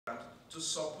to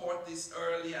support these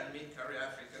early and mid-career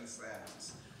African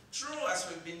scientists. True, as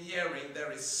we've been hearing,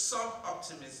 there is some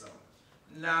optimism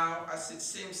now, as it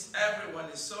seems everyone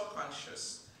is so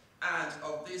conscious and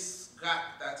of this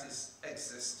gap that is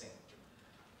existing.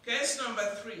 Case number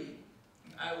 3,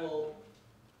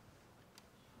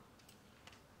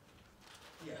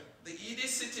 the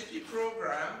EDCTP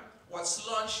program was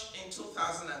launched in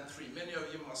 2003. Many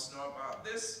of you must know about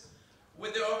this,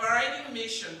 with the overriding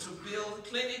mission to build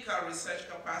clinical research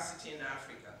capacity in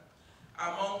Africa.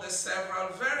 Among the several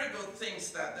very good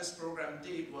things that this program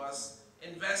did was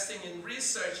investing in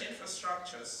research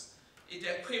infrastructures. It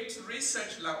equipped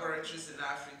research laboratories in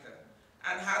Africa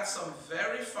and had some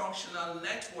very functional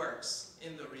networks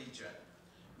in the region.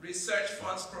 Research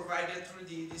funds provided through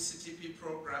the EDCTP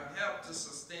program helped to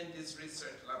sustain these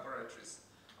research laboratories.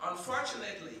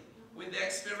 Unfortunately, with the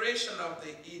expiration of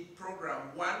the ED program,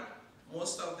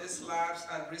 most of these labs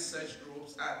and research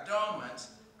groups are dormant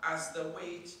as they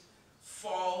wait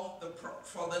for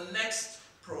the next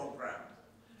program.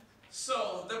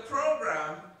 So the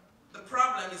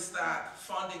problem is that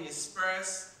funding is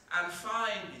sparse and far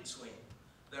in between.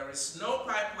 There is no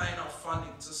pipeline of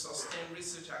funding to sustain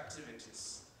research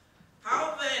activities.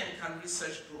 How then can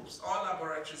research groups or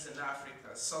laboratories in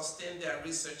Africa sustain their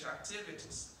research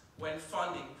activities when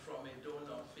funding from a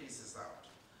donor phases out?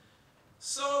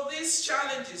 So these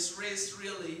challenges raised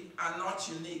really are not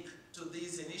unique to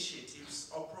these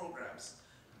initiatives or programs,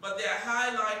 but they are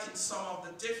highlighting some of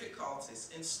the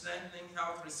difficulties in strengthening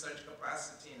health research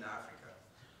capacity in Africa.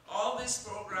 All these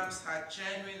programs had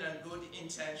genuine and good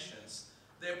intentions.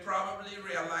 They probably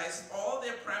realized all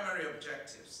their primary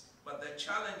objectives, but the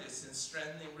challenges in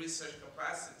strengthening research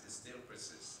capacity still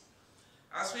persist.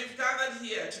 As we've gathered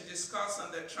here to discuss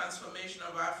on the transformation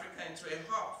of Africa into a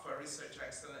hub for research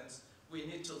excellence, we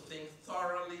need to think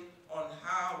thoroughly on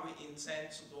how we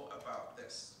intend to go about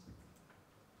this.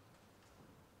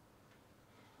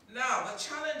 Now, the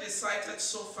challenges cited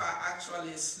so far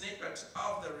actually a snippet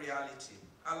of the reality.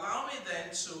 Allow me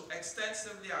then to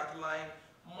extensively outline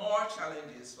more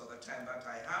challenges for the time that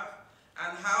I have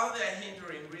and how they're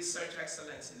hindering research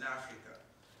excellence in Africa.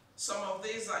 Some of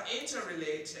these are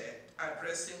interrelated.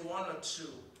 Addressing one or two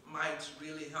might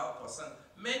really help us, and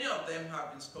many of them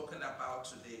have been spoken about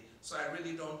today, so I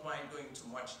really don't mind going into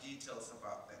much details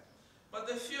about them. But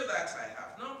the few that I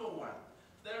have, number 1,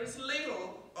 there is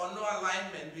little or no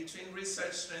alignment between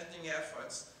research strengthening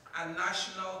efforts and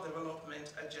national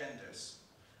development agendas.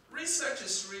 Research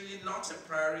is really not a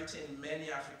priority in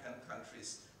many African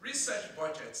countries. Research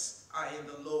budgets are in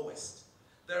the lowest.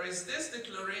 There is this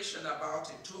declaration about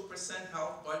a 2%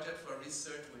 health budget for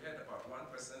research. We heard about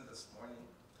 1% this morning.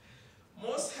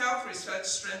 Most health research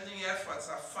strengthening efforts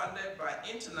are funded by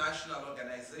international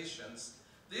organizations.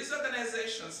 These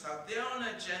organizations have their own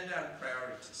agenda and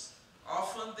priorities.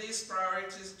 Often these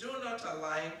priorities do not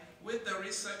align with the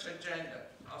research agenda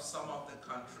of some of the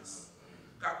countries.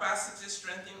 Capacity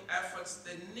strengthening efforts,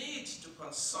 they need to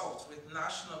consult with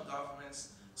national governments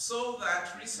so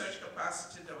that research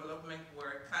capacity development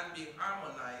work can be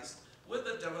harmonized with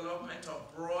the development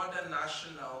of broader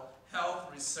national health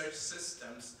research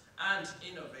systems and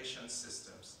innovation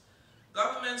systems.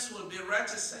 Governments will be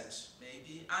reticent,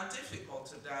 maybe, and difficult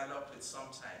to dialogue with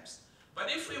sometimes.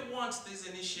 But if we want these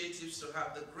initiatives to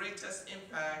have the greatest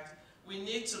impact, we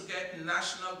need to get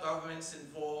national governments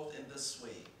involved in this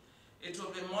way. It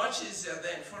will be much easier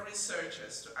then for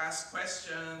researchers to ask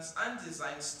questions and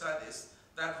design studies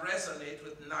that resonate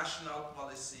with national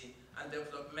policy and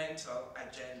developmental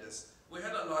agendas. We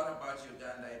heard a lot about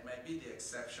Uganda. It might be the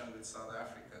exception with South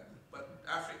Africa, but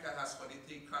Africa has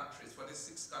 43 countries,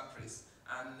 46 countries,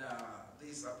 and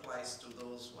this applies to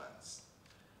those ones.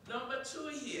 Number 2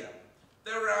 here,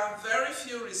 there are very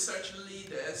few research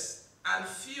leaders and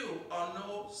few or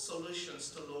no solutions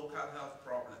to local health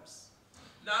problems.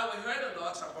 Now, we heard a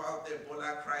lot about the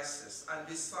Ebola crisis, and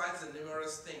besides the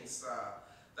numerous things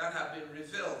that have been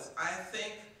revealed, I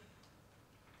think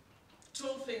 2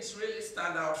 things really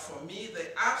stand out for me: the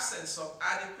absence of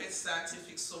adequate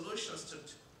scientific solutions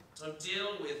to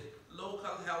deal with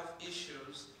local health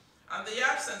issues, and the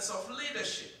absence of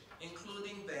leadership,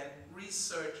 including then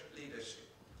research leadership.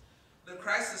 The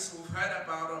crisis we've heard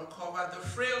about uncovered the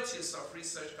frailties of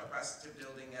research capacity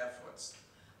building efforts.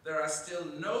 There are still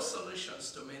no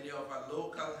solutions to many of our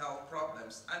local health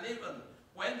problems, and even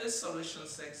when these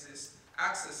solutions exist,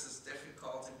 access is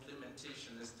difficult,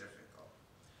 implementation is difficult.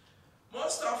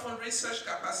 Most often, research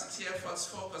capacity efforts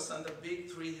focus on the big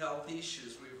 3 health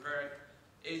issues. We've heard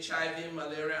HIV,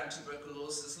 malaria, and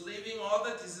tuberculosis, leaving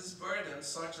other disease burdens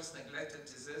such as neglected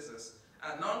diseases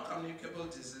and non-communicable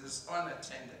diseases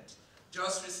unattended.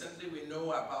 Just recently, we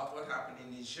know about what happened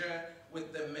in Niger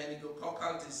with the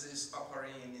meningococcal disease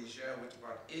occurring in Niger with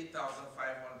about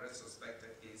 8,500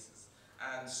 suspected cases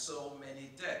and so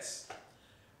many deaths.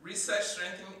 Research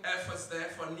strengthening efforts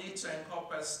therefore need to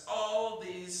encompass all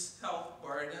these health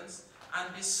burdens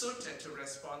and be suited to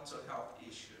respond to health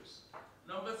issues.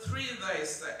 Number three, there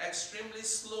is the extremely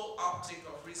slow uptake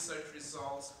of research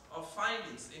results or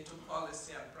findings into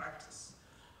policy and practice.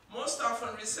 Most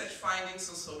often, research findings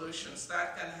or solutions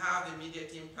that can have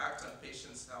immediate impact on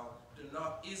patients' health do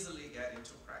not easily get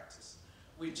into practice.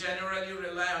 We generally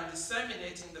rely on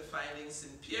disseminating the findings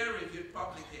in peer-reviewed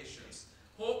publications,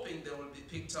 hoping they will be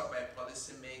picked up by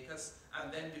policymakers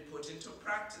and then be put into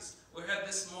practice. We heard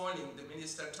this morning the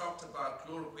minister talked about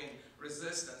chloroquine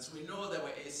resistance. We know there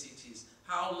were ACTs.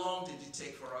 How long did it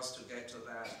take for us to get to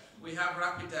that? We have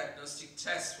rapid diagnostic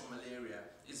tests for malaria.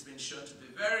 It's been shown to be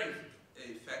very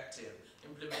effective.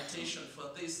 Implementation for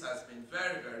this has been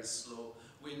very, very slow.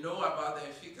 We know about the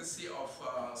efficacy of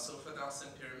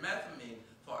sulfadoxine pyrimethamine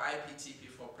for IPTP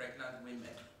for pregnant women.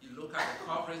 You look at the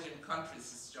coverage in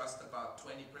countries, it's just about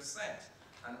 20%.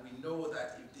 And we know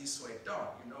that if this were done,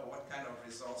 you know what kind of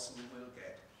results we will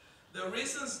get. The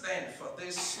reasons then for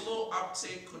this slow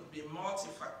uptake could be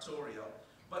multifactorial,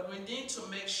 but we need to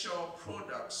make sure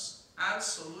products and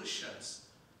solutions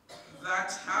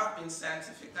that have been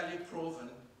scientifically proven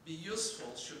be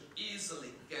useful should easily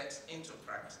get into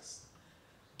practice.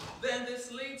 Then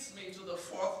this leads me to the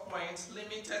fourth point,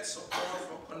 limited support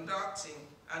for conducting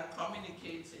and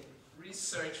communicating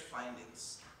research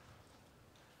findings.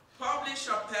 Publish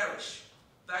or perish,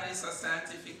 that is a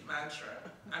scientific mantra,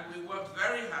 and we work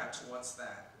very hard towards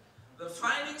that. The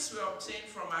findings we obtain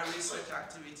from our research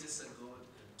activities are good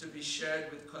to be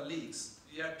shared with colleagues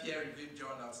via peer-reviewed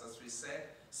journals, as we said,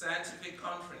 scientific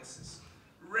conferences.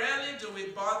 Rarely do we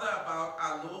bother about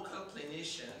our local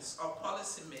clinicians or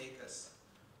policymakers.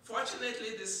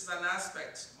 Fortunately, this is an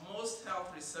aspect most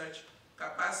health research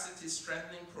capacity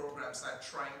strengthening programs are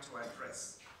trying to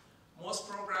address. Most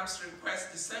programs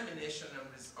request dissemination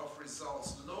of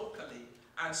results locally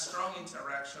and strong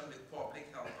interaction with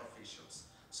public health officials.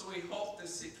 So we hope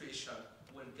this situation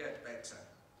will get better.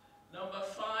 Number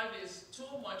five is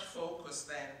too much focus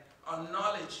then on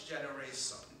knowledge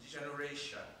generation.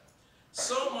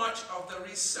 So much of the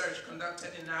research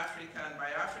conducted in Africa and by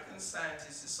African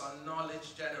scientists is on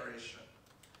knowledge generation.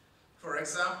 For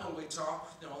example, we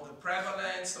talk, the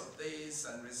prevalence of this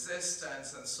and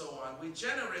resistance and so on. We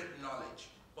generate knowledge,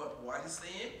 but what is the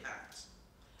impact?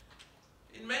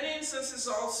 In many instances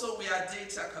also, we are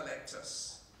data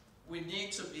collectors. We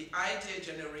need to be idea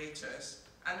generators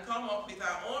and come up with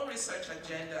our own research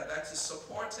agenda that is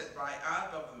supported by our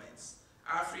governments.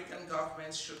 African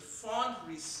governments should fund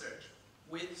research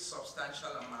with substantial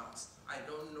amounts. I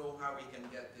don't know how we can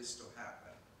get this to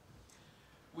happen.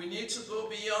 We need to go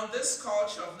beyond this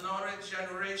culture of knowledge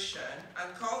generation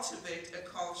and cultivate a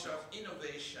culture of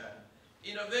innovation.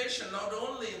 Innovation not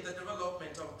only in the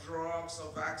development of drugs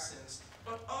or vaccines,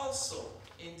 but also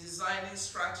in designing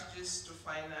strategies to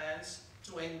finance,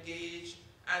 to engage,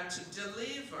 and to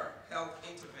deliver health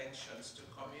interventions to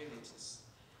communities.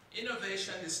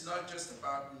 Innovation is not just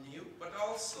about new, but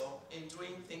also in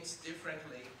doing things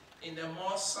differently in a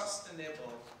more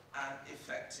sustainable and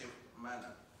effective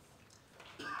manner.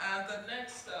 And the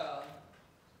next, I'm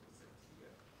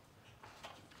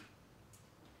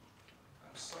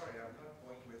sorry, I'm not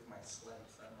going with my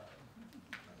slides.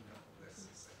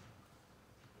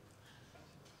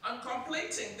 On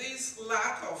completing this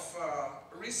lack of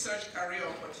research career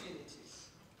opportunities.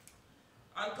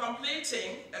 On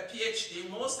completing a PhD,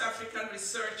 most African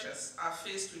researchers are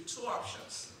faced with two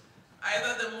options.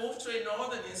 Either they move to a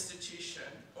northern institution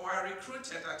or are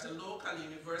recruited at a local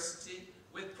university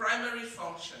with primary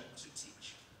function to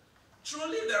teach.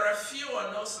 Truly, there are few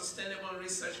or no sustainable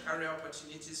research career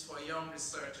opportunities for young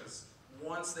researchers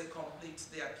once they complete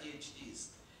their PhDs.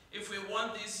 If we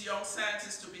want these young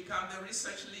scientists to become the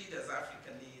research leaders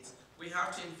Africa needs, we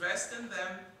have to invest in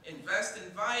them, invest in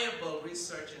viable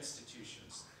research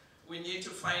institutions. We need to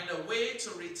find a way to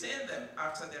retain them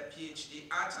after their PhD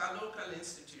at our local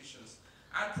institutions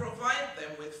and provide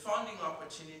them with funding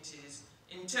opportunities,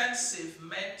 intensive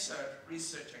mentored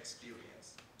research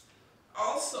experience.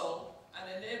 Also,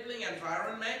 an enabling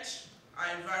environment.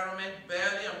 Our environment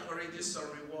barely encourages or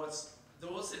rewards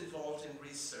those involved in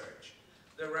research.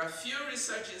 There are few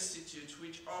research institutes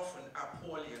which often are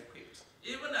poorly equipped.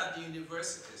 Even at the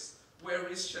universities where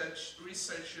research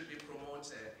should be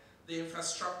promoted, the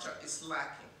infrastructure is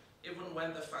lacking. Even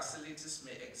when the facilities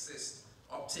may exist,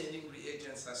 obtaining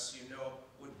reagents, as you know,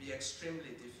 would be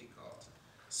extremely difficult.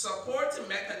 Supporting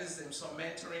mechanisms for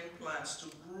mentoring plans to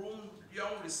groom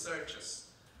young researchers.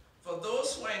 For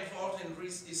those who are involved in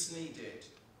research is needed.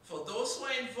 For those who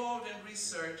are involved in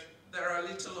research, there are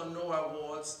little or no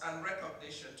awards and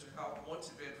recognition to help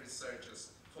motivate researchers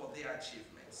for their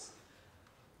achievements.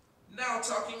 Now,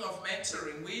 talking of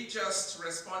mentoring, we just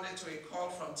responded to a call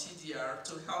from TDR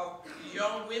to help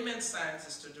young women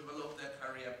scientists to develop their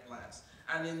career plans.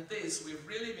 And in this, we've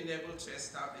really been able to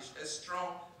establish a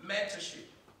strong mentorship,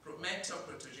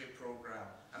 mentor-protege program.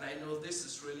 And I know this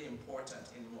is really important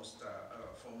in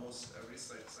for most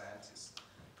research scientists.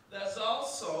 There's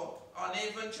also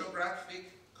uneven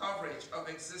geographic coverage of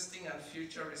existing and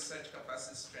future research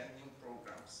capacity strengthening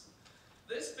programs.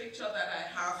 This picture that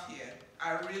I have here,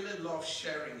 I really love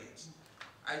sharing it.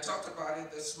 I talked about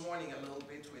it this morning a little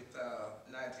bit with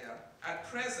Nadia. At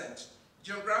present,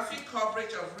 geographic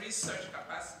coverage of research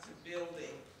capacity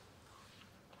building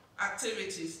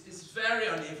activities is very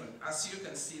uneven, as you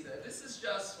can see there. This is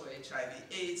just for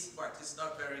HIV/AIDS, but it's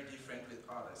not very different with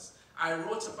others. I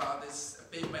wrote about this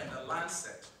paper in the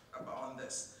Lancet on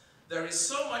this. There is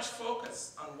so much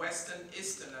focus on Western,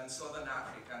 Eastern, and Southern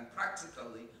Africa, and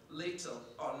practically little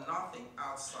or nothing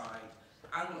outside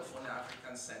Anglophone Africa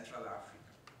and Central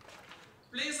Africa.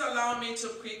 Please allow me to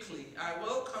I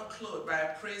will conclude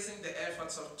by praising the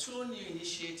efforts of two new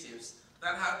initiatives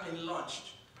that have been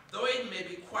launched. Though it may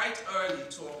be quite early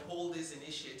to uphold these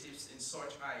initiatives in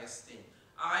such high esteem,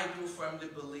 I do firmly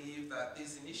believe that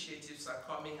these initiatives are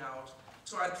coming out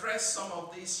to address some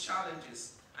of these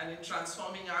challenges and in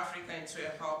transforming Africa into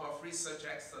a hub of research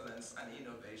excellence and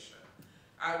innovation.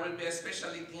 I will be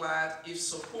especially glad if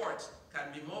support can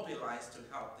be mobilized to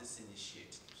help these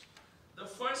initiatives. The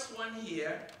first one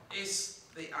here is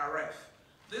the RF.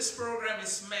 This program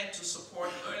is meant to support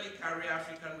early career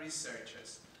African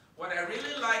researchers. What I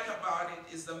really like about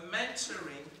it is the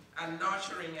mentoring and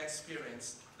nurturing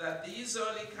experience that these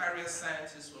early career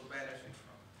scientists will benefit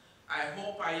from. I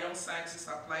hope our young scientists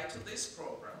apply to this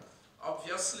program.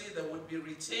 Obviously, they would be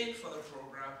retained for the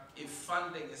program if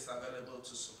funding is available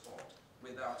to support.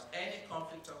 Without any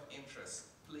conflict of interest,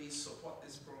 please support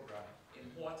this program in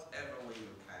whatever way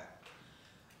you can.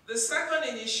 The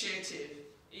second initiative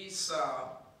is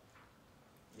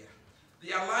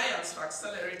the Alliance for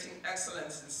Accelerating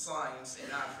Excellence in Science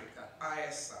in Africa,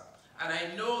 ISA. And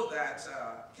I know that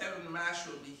Kevin Mash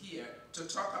will be here to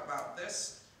talk about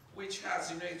this, which has,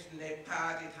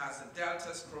 NEPAD, it has the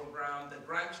Deltas program, the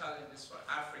Grand Challenges for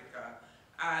Africa,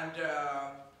 and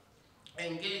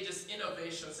engages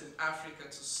innovations in Africa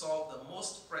to solve the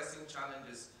most pressing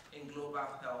challenges in global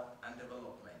health and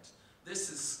development. This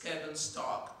is Kevin's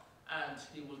talk, and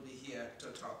he will be here to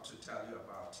tell you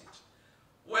about it.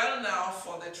 Well, now,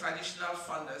 for the traditional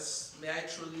funders, may I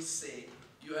truly say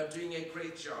you are doing a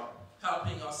great job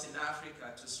helping us in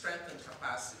Africa to strengthen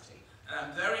capacity. And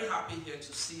I'm very happy here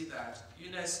to see that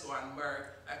UNESCO and Merck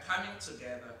are coming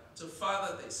together to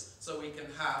further this so we can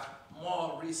have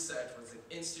more research with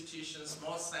institutions,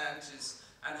 more scientists,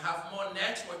 and have more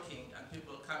networking and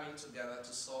people coming together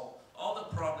to solve all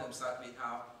the problems that we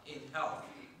have in health.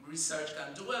 Research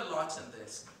can do a lot in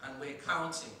this, and we're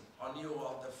counting on you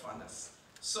all, the funders.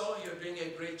 So you're doing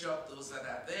a great job, those that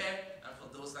are there, and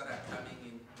for those that are coming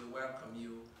in, we welcome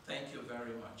you. Thank you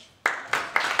very much.